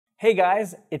Hey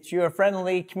guys, it's your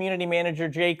friendly community manager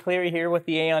Jay Cleary here with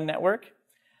the Aion Network.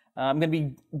 I'm going to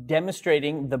be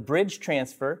demonstrating the bridge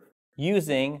transfer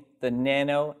using the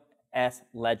Nano S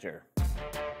Ledger.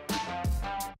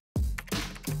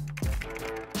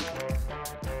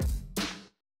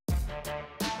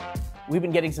 We've been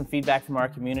getting some feedback from our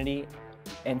community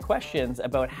and questions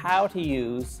about how to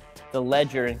use the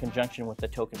Ledger in conjunction with the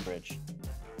token bridge.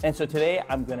 And so today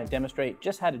I'm going to demonstrate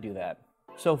just how to do that.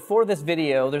 So for this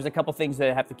video, there's a couple things that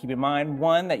I have to keep in mind.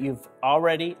 One, that you've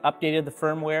already updated the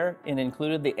firmware and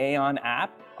included the Aion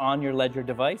app on your Ledger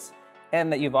device,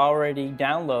 and that you've already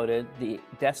downloaded the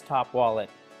desktop wallet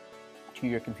to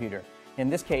your computer.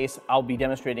 In this case, I'll be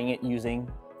demonstrating it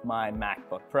using my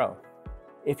MacBook Pro.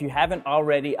 If you haven't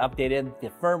already updated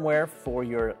the firmware for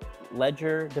your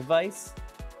Ledger device,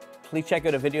 please check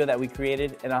out a video that we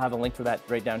created, and I'll have a link for that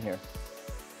right down here.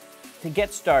 To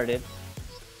get started,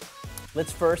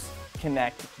 let's first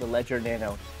connect the Ledger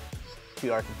Nano to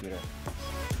our computer.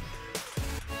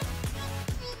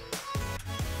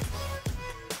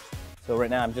 So right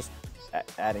now I'm just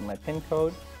adding my PIN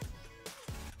code,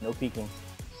 no peeking.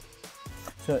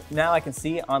 So now I can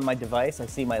see on my device, I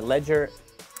see my Ledger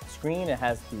screen, it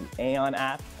has the Aion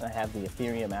app, and I have the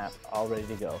Ethereum app all ready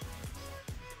to go.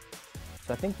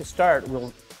 So I think to start,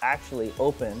 we'll actually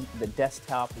open the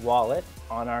desktop wallet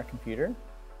on our computer,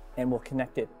 and we'll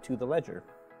connect it to the Ledger.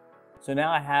 So now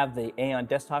I have the Aion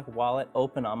desktop wallet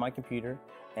open on my computer,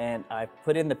 and I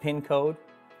put in the PIN code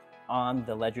on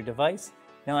the Ledger device.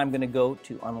 Now I'm going to go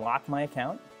to unlock my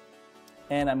account,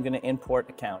 and I'm going to import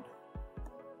account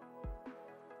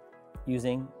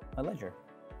using a Ledger.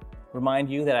 Remind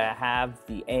you that I have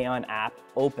the Aion app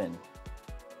open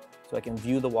so I can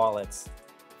view the wallets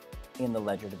in the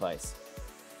Ledger device.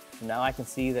 So now I can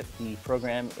see that the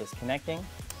program is connecting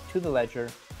to the Ledger.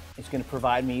 It's going to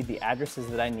provide me the addresses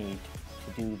that I need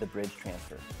to do the bridge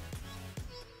transfer.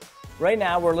 Right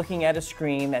now we're looking at a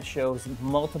screen that shows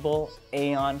multiple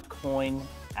Aion coin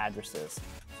addresses.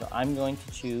 So I'm going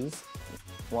to choose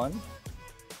one.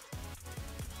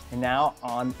 And now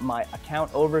on my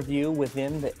account overview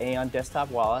within the Aion desktop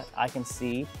wallet, I can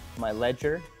see my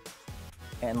Ledger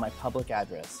and my public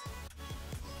address.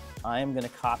 I am going to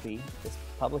copy this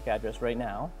public address right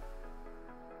now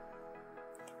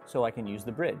so I can use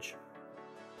the bridge.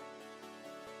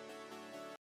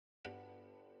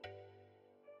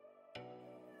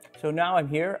 So now I'm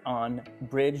here on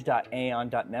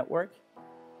bridge.aion.network.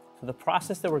 So the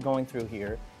process that we're going through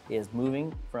here is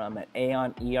moving from an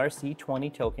Aion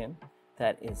ERC20 token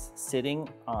that is sitting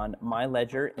on my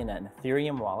Ledger in an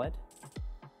Ethereum wallet.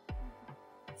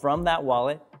 From that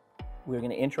wallet, we're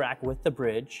going to interact with the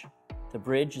bridge. The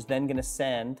bridge is then going to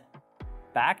send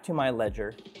back to my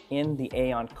Ledger in the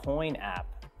Aion Coin app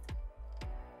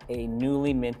a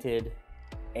newly minted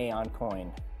Aion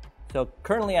coin. So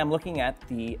currently I'm looking at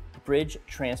the bridge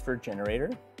transfer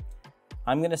generator.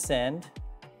 I'm going to send,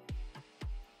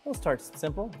 we'll start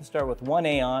simple, we'll start with one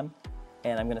Aion,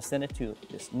 and I'm going to send it to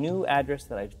this new address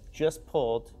that I've just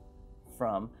pulled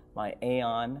from my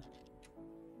Aion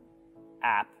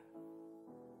app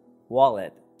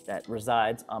wallet that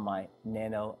resides on my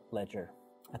Nano Ledger.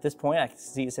 At this point, I can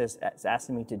see it says it's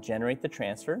asking me to generate the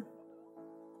transfer.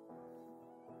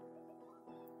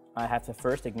 I have to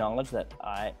first acknowledge that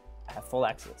I have full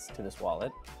access to this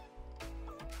wallet.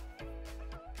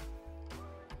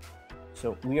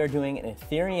 So we are doing an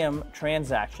Ethereum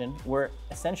transaction. We're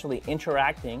essentially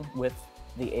interacting with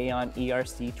the Aion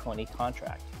ERC20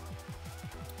 contract.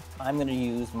 I'm going to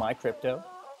use my crypto.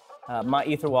 My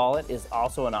Ether wallet is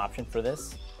also an option for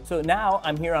this. So now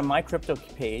I'm here on my crypto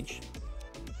page,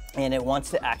 and it wants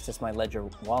to access my Ledger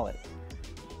wallet.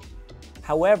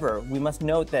 However, we must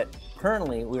note that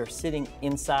currently we are sitting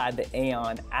inside the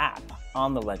Aion app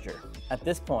on the Ledger. At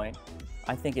this point,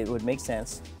 I think it would make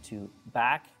sense to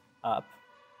back up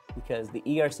because the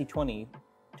ERC20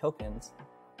 tokens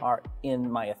are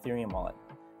in my Ethereum wallet.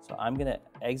 So I'm going to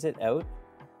exit out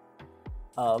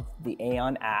of the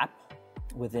Aion app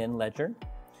within Ledger,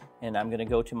 and I'm going to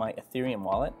go to my Ethereum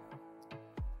wallet.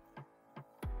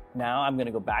 Now I'm going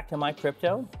to go back to my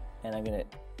crypto, and I'm going to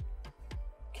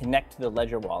connect to the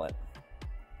Ledger wallet.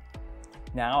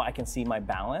 Now I can see my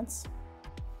balance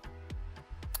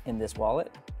in this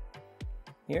wallet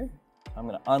here. I'm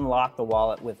going to unlock the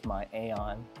wallet with my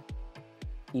Aion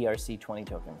ERC20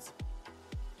 tokens.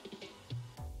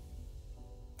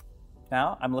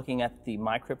 Now I'm looking at the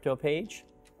My Crypto page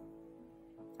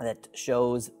that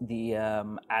shows the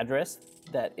address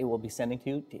that it will be sending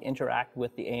to interact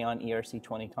with the Aion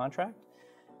ERC20 contract.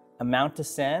 Amount to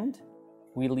send,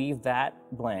 we leave that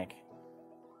blank.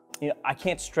 You know, I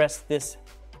can't stress this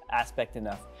aspect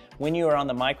enough. When you are on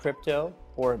the My Crypto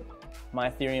or My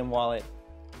Ethereum Wallet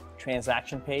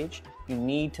transaction page, you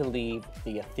need to leave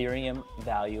the Ethereum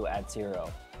value at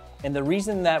 0. And the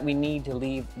reason that we need to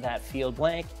leave that field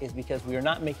blank is because we are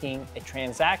not making a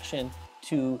transaction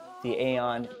to the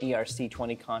Aion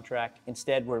ERC20 contract.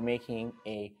 Instead, we're making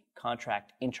a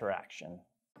contract interaction.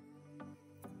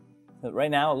 So right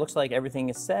now, it looks like everything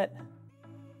is set,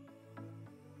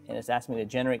 and it's asking me to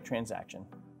generate transaction.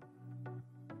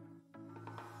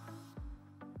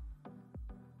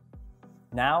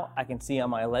 Now I can see on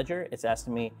my ledger, it's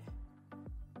asking me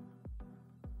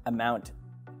amount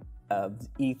of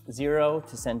ETH0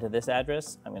 to send to this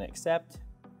address. I'm going to accept.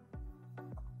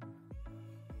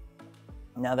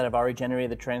 Now that I've already generated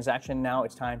the transaction, now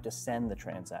it's time to send the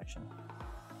transaction.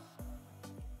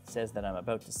 It says that I'm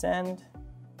about to send,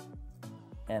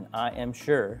 and I am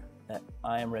sure that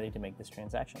I am ready to make this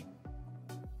transaction.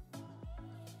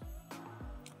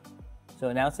 So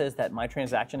it now says that my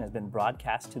transaction has been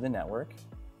broadcast to the network.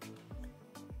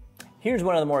 Here's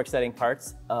one of the more exciting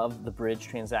parts of the bridge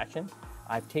transaction.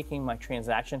 I've taken my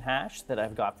transaction hash that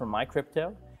I've got from my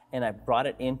crypto, and I've brought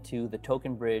it into the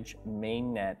Token Bridge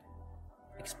mainnet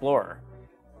Explorer.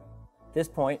 At this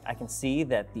point, I can see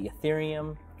that the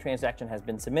Ethereum transaction has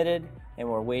been submitted, and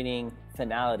we're awaiting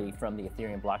finality from the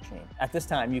Ethereum blockchain. At this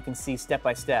time, you can see step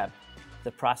by step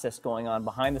the process going on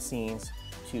behind the scenes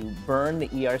to burn the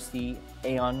ERC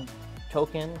Aion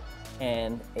token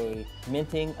and a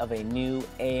minting of a new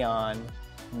Aion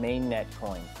mainnet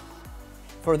coin.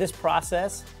 For this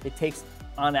process, it takes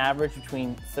on average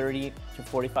between 30 to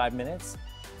 45 minutes.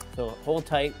 So hold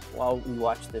tight while we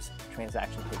watch this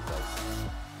transaction take place.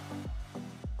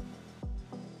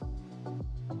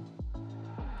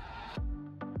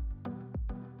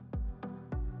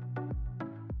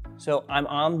 So I'm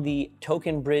on the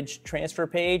Token Bridge transfer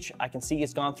page. I can see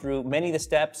it's gone through many of the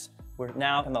steps. We're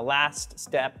now in the last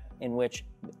step in which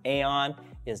Aion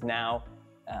is now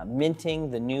minting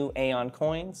the new Aion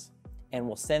coins, and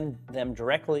we'll send them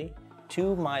directly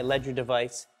to my Ledger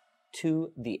device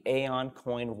to the Aion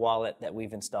coin wallet that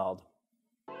we've installed.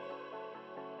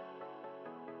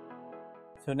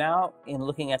 So now, in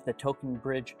looking at the Token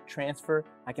Bridge transfer,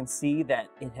 I can see that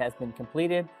it has been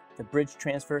completed. The bridge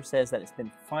transfer says that it's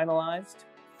been finalized.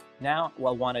 Now,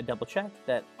 we'll want to double check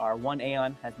that our one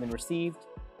Aion has been received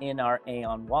in our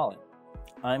Aion wallet.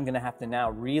 I'm going to have to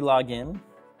now re-log in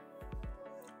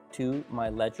to my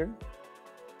Ledger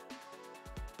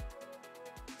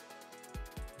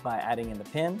by adding in the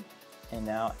PIN and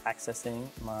now accessing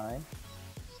my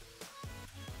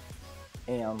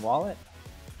Aion wallet.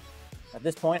 At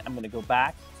this point, I'm going to go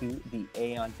back to the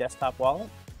Aion desktop wallet.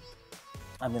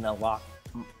 I'm going to lock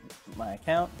my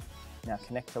account, now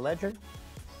connect to Ledger.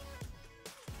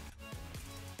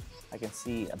 I can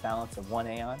see a balance of 1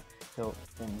 Aion. So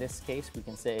in this case, we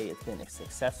can say it's been a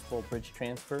successful bridge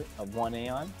transfer of 1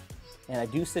 Aion. And I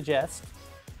do suggest,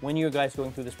 when you guys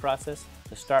going through this process,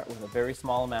 to start with a very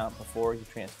small amount before you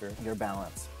transfer your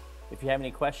balance. If you have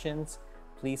any questions,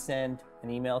 please send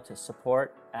an email to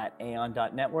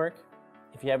support@aion.network.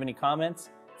 If you have any comments,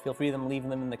 feel free to leave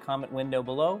them in the comment window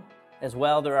below. As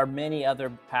well, there are many other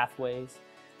pathways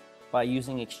by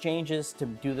using exchanges to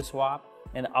do the swap.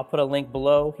 And I'll put a link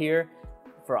below here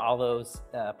for all those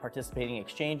participating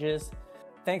exchanges.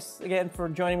 Thanks again for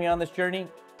joining me on this journey.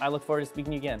 I look forward to speaking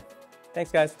to you again.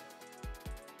 Thanks, guys.